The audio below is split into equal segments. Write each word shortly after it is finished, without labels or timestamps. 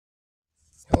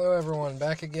Hello everyone,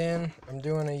 back again. I'm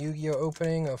doing a Yu-Gi-Oh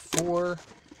opening of 4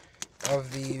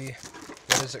 of the,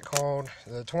 what is it called?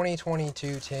 The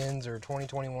 2022 tins or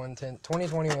 2021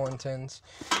 tins.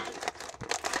 I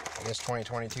guess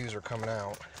 2022s are coming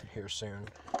out here soon.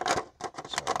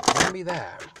 So, it's gonna be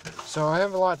that. So I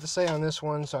have a lot to say on this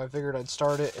one, so I figured I'd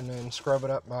start it and then scrub it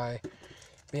up by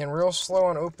being real slow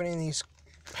on opening these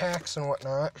packs and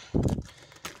whatnot.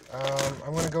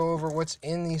 I'm gonna go over what's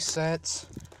in these sets.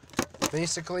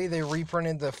 Basically, they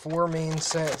reprinted the 4 main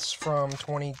sets from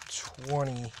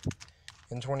 2020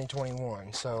 and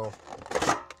 2021. So,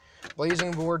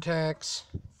 Blazing Vortex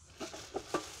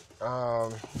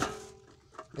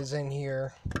is in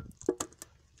here,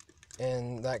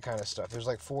 and that kind of stuff. There's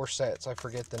like 4 sets. I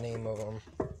forget the name of them.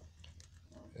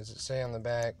 Does it say on the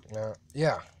back? No.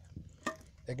 Yeah.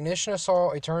 Ignition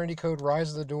Assault, Eternity Code,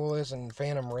 Rise of the Duelist, and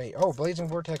Phantom Rate. Oh, Blazing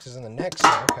Vortex is in the next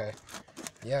set. Okay.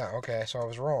 Yeah, okay, so I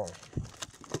was wrong.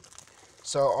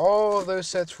 So all of those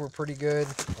sets were pretty good.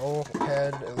 All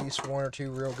had at least 1 or 2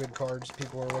 real good cards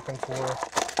people are looking for.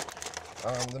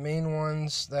 The main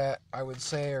ones that I would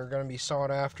say are going to be sought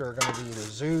after are going to be the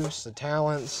Zeus, the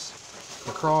Talents,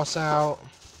 the Crossout,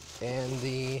 and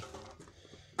the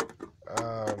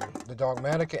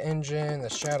Dogmatica Engine, the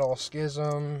Shadow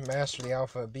Schism, Master the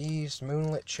Alpha Beast,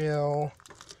 Moonlit Chill.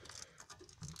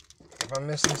 If I'm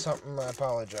missing something, I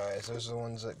apologize. Those are the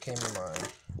ones that came to mind.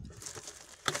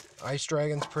 Ice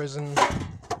Dragon's Prison.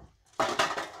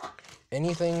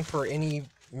 Anything for any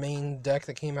main deck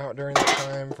that came out during that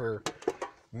time for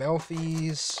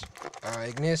Melfi's,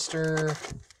 Ignister,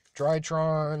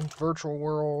 Drytron, Virtual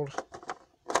World,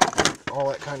 all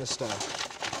that kind of stuff.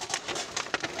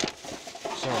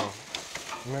 So,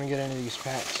 I'm going to get into these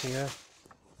packs here.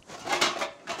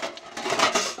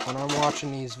 When I'm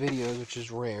watching these videos, which is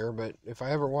rare, but if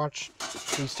I ever watch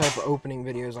these type of opening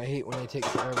videos, I hate when they take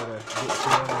forever to get to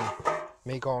them and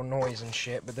make all noise and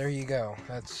shit, but there you go.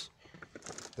 That's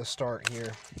the start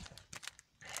here.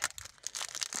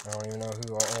 I don't even know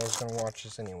who all is going to watch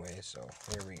this anyway, so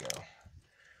here we go.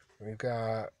 We've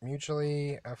got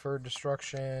Mutually, Effort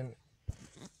Destruction.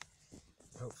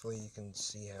 Hopefully you can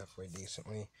see halfway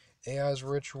decently. AI's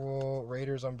Ritual,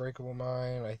 Raiders Unbreakable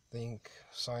Mind. I think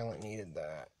Silent needed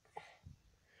that.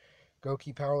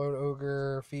 Goki Powerload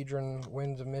Ogre, Phaedron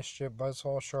Winds of Mischief,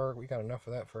 Buzzsaw Shark. We got enough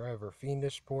of that forever.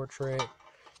 Fiendish Portrait,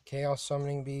 Chaos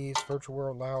Summoning Beast, Virtual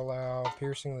World Lao Lao,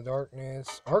 Piercing the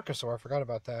Darkness, Archosaur, I forgot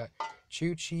about that.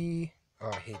 Chu-Chi. Oh,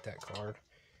 I hate that card.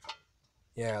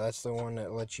 Yeah, that's the one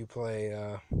that lets you play,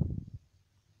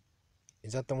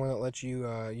 is that the one that lets you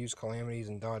use Calamities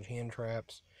and dodge hand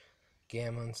traps,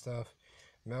 Gamma and stuff?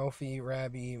 Melfi,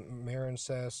 Rabi,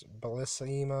 Marincess,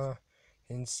 Bellissima,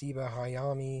 Hinsiba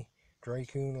Hayami,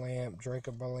 Dracoon Lamp,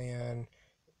 Dracobalan,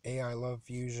 AI Love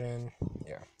Fusion.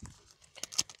 Yeah.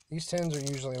 These 10s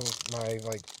are usually one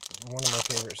of my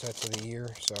favorite sets of the year,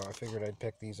 so I figured I'd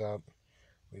pick these up.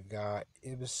 We've got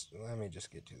let me just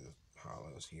get to the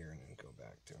hollows here and then go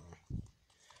back to them.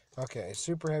 Okay,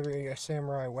 Super Heavy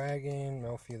Samurai Wagon,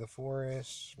 Melfi of the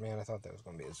Forest. Man, I thought that was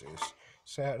going to be a Zeus.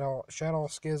 Shadow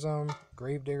Schism,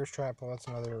 Gravedigger's Trap. Well, that's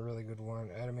another really good one.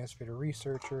 Adamantiator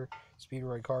Researcher,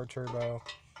 Speedroid Card Turbo,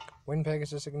 Wind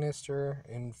Pegasus Ignister,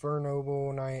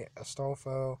 Infernoble Knight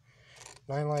Astolfo,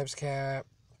 9 Lives Cap,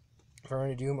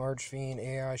 Inferno Doom Archfiend,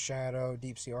 AI Shadow,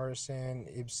 Deep Sea Artisan,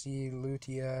 Ibsi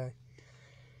Lutia,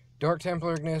 Dark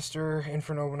Templar Ignister,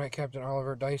 Infernoble Knight Captain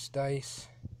Oliver, Dice,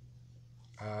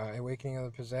 Awakening of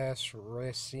the Possessed,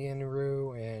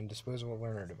 Resienru, and Disposable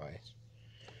Learner Device.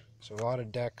 So a lot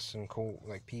of decks and cool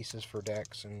pieces for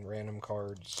decks and random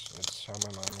cards. That's how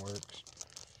my mind works.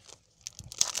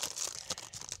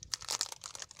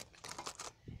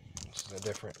 This is a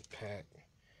different pack.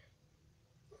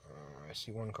 I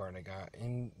see one card I got.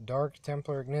 In Dark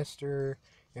Templar Ignister,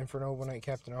 Infernoble Knight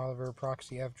Captain Oliver,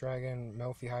 Proxy F Dragon,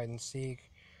 Melfi Hide and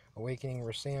Seek, Awakening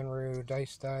Rasanru,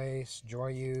 Dice,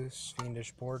 Joyous,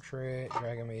 Fiendish Portrait,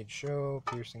 Dragon Maid Show,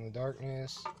 Piercing the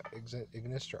Darkness,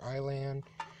 Ignister Island,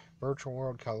 Virtual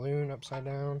World Kowloon Upside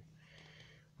Down,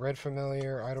 Red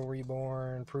Familiar, Idol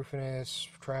Reborn, Proofiness,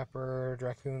 Trapper,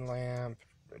 Dracoon Lamp,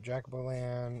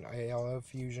 Jacoboland, ILO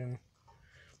Fusion.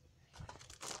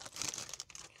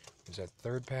 Is that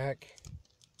third pack?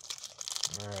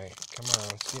 Alright, come on,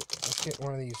 let's get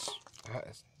one of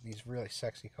these really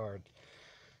sexy cards.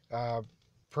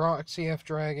 Proxy F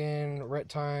Dragon, Ret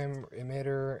Time,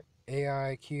 Emitter,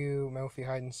 AIQ, Melfi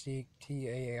Hide and Seek,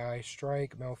 TAAI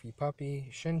Strike, Melfi Puppy,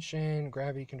 Shinshin,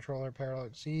 Gravity Controller,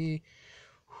 Parallax Z,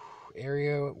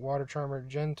 Area, Water Charmer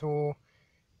Gentle,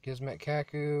 Gizmet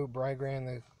Kaku,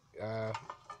 Brygran the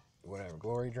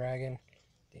Glory Dragon,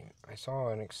 Damn it. I saw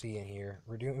an XC in here.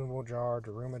 Redeemable Jar,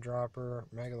 Daruma Dropper,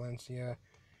 Megalencia,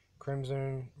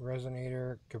 Crimson,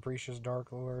 Resonator, Capricious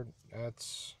Dark Lord.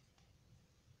 That's...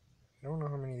 I don't know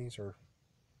how many of these are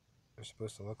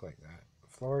supposed to look like that.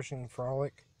 Flourishing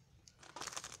Frolic.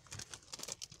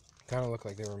 Kind of look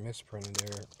like they were misprinted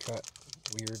there. Cut.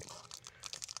 Weird.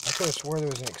 I could have swore there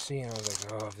was an XC and I was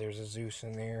like, oh, if there's a Zeus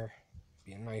in there,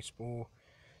 be a nice spool.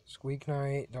 Squeak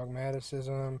Knight,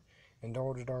 Dogmaticism,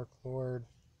 Indulge Dark Lord,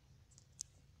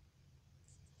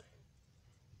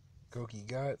 Goki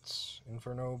Guts,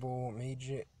 Infernoble,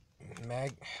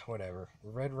 whatever.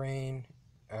 Red Rain,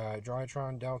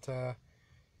 Drytron Delta,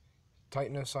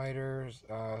 Titanocider,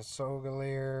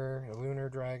 Solgalere, Lunar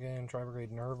Dragon,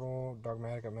 Tri-Brigade Nerval,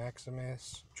 Dogmatica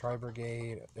Maximus,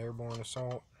 Tri-Brigade Airborne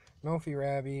Assault, Melfi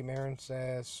Rabby,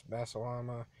 Marincess,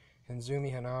 Basilama,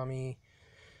 Hinzumi Hanami,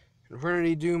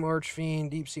 Infinity Doom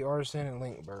Archfiend, Deep Sea Artisan, and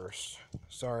Link Burst.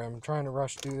 Sorry, I'm trying to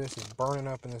rush through this. It's burning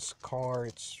up in this car.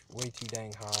 It's way too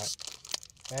dang hot.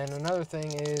 And another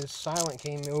thing is, Silent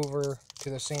came over to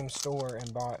the same store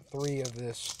and bought 3 of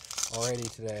this already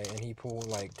today, and he pulled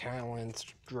like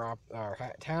talents,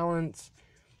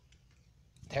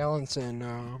 and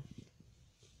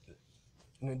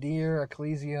Nadir,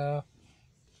 Ecclesia,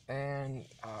 and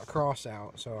Cross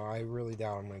out. So I really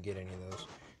doubt I'm going to get any of those.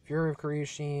 Fury of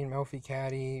Koreashin, Melfi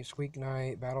Caddy, Squeak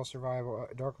Knight, Battle Survival,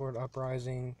 Dark Lord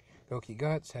Uprising, Goki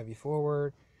Guts, Heavy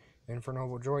Forward,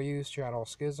 Infernoble Joy Use, Shadow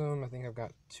Schism. I think I've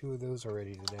got 2 of those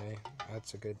already today.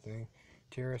 That's a good thing.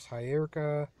 Tyrus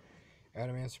Hierarcha,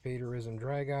 Adamancipator Risen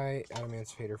Dragite,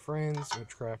 Adamancipator Friends,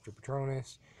 Witchcrafter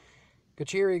Patronus,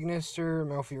 Kachiri Ignister,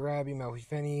 Melfi Rabby, Melfi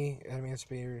Fenny,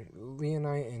 Adamancipator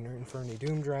Leonite, and Infernity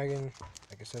Doom Dragon.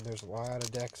 Like I said, there's a lot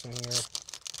of decks in here.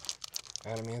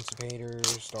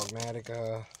 Adamancipators,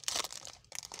 Dogmatica.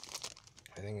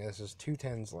 I think this is 2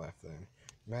 10s left then.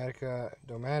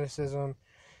 Dogmaticism,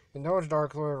 Indulge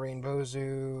Dark Lord, Rainbow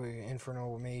Zoo,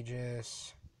 Infernal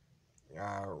Magus,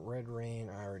 Red Rain.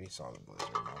 I already saw the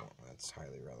Blizzard. No, that's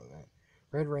highly relevant.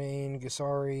 Red Rain,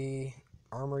 Gisari,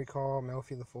 Armory Call,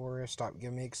 Melfi the Forest. Stop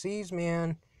giving me XCs,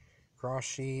 man. Cross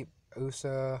Sheep,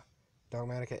 Usa,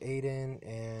 Dogmatica Aiden,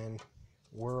 and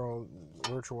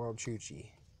Virtual World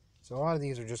Chuchi. So a lot of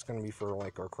these are just going to be for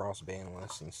like our cross ban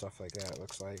lists and stuff like that, it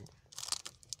looks like.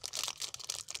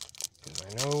 Because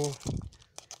I know,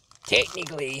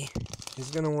 technically,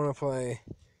 he's going to want to play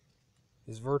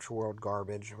his Virtual World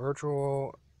garbage.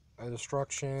 Virtual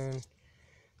Destruction,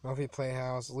 Melfi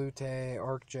Playhouse, Lute,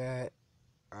 Arcjet,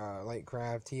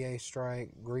 Lightcraft, TA Strike,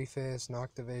 Griefus,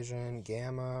 Noctivision,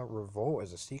 Gamma, Revolt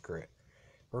as a secret,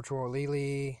 Virtual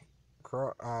Lily,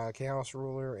 Chaos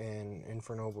Ruler, and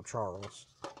Infernoble Charles.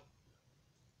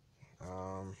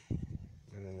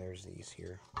 And then there's these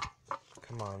here.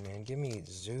 Come on, man. Give me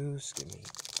Zeus. Give me...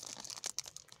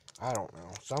 I don't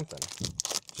know. Something.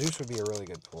 Zeus would be a really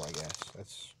good pull, I guess.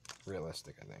 That's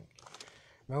realistic, I think.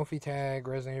 Melfi Tag,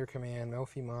 Resonator Command,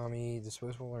 Melfi Mommy,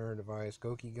 Disposable Learner Device,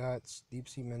 Goki Guts, Deep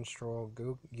Sea Minstrel,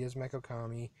 Gizmeco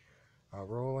Kami,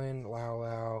 Roland, Lao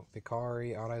Lao,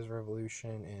 Picari, Odd Eyes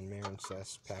Revolution, and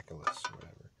Marincess Paculus, or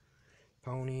whatever.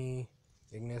 Pony,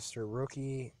 Ignister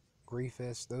Rookie,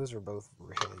 Griefus. Those are both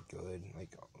really good.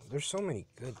 Like, there's so many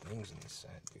good things in this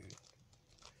set, dude.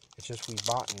 It's just we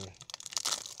bought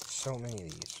so many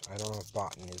of these. I don't know if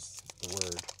botan is the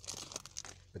word.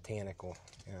 Botanical.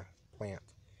 Yeah, plant.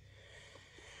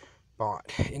 Bought.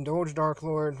 Indulge Dark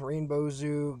Lord, Rainbow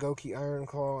Zoo, Goki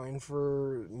Ironclaw,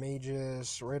 Infer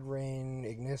Magus, Red Rain,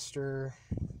 Ignister,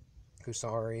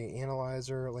 Kusari,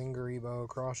 Analyzer, Lingeribo,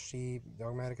 Cross Sheep,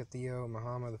 Dogmatica Theo,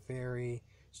 Mahama the Fairy,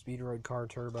 Speed Road Car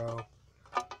Turbo,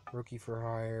 Rookie for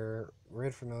Hire,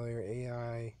 Red Familiar,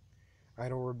 AI,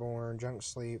 Idle Reborn, Junk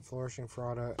Sleep, Flourishing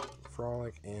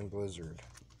Frolic, and Blizzard.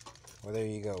 Well, there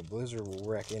you go. Blizzard will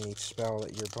wreck any spell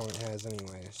that your opponent has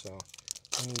anyway, so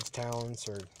who needs talents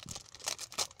or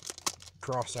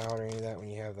cross out or any of that when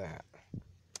you have that?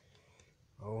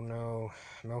 Oh no.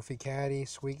 Melfi Caddy,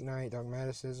 Squeak Knight,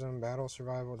 Dogmaticism, Battle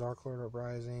Survival, Dark Lord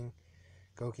Uprising,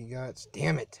 Goki Guts.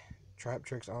 Damn it! Trap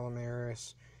Tricks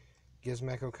Olimaris,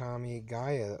 Gizmeco Kami,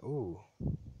 Gaia. Ooh.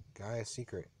 Gaia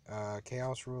Secret.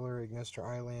 Chaos Ruler, Ignister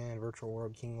Island, Virtual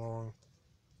World King Long.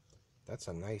 That's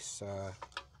a nice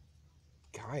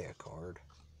Gaia card.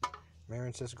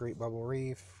 Marincess Great Bubble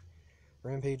Reef,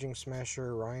 Rampaging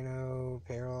Smasher, Rhino,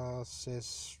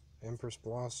 Paralysis, Empress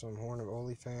Blossom, Horn of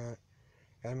Oliphant,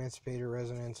 Emancipator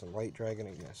Resonance, and Light Dragon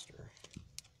Ignister.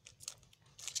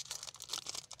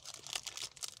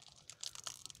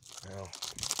 Well,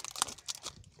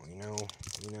 we know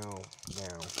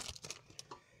now.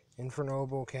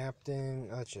 Infernoble Captain,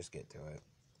 let's just get to it.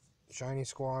 Shiny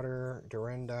Squatter,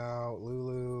 Durandal,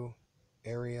 Lulu,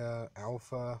 Area,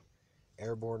 Alpha,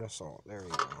 Airborne Assault. There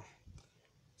you go.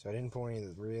 So I didn't pull any of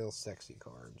the real sexy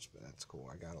cards, but that's cool.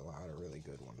 I got a lot of really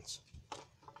good ones.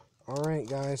 Alright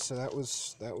guys, so that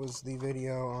was the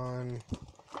video on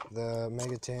the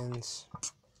Megatins,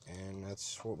 and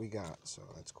that's what we got, so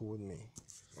that's cool with me.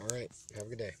 Alright, have a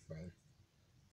good day. Bye.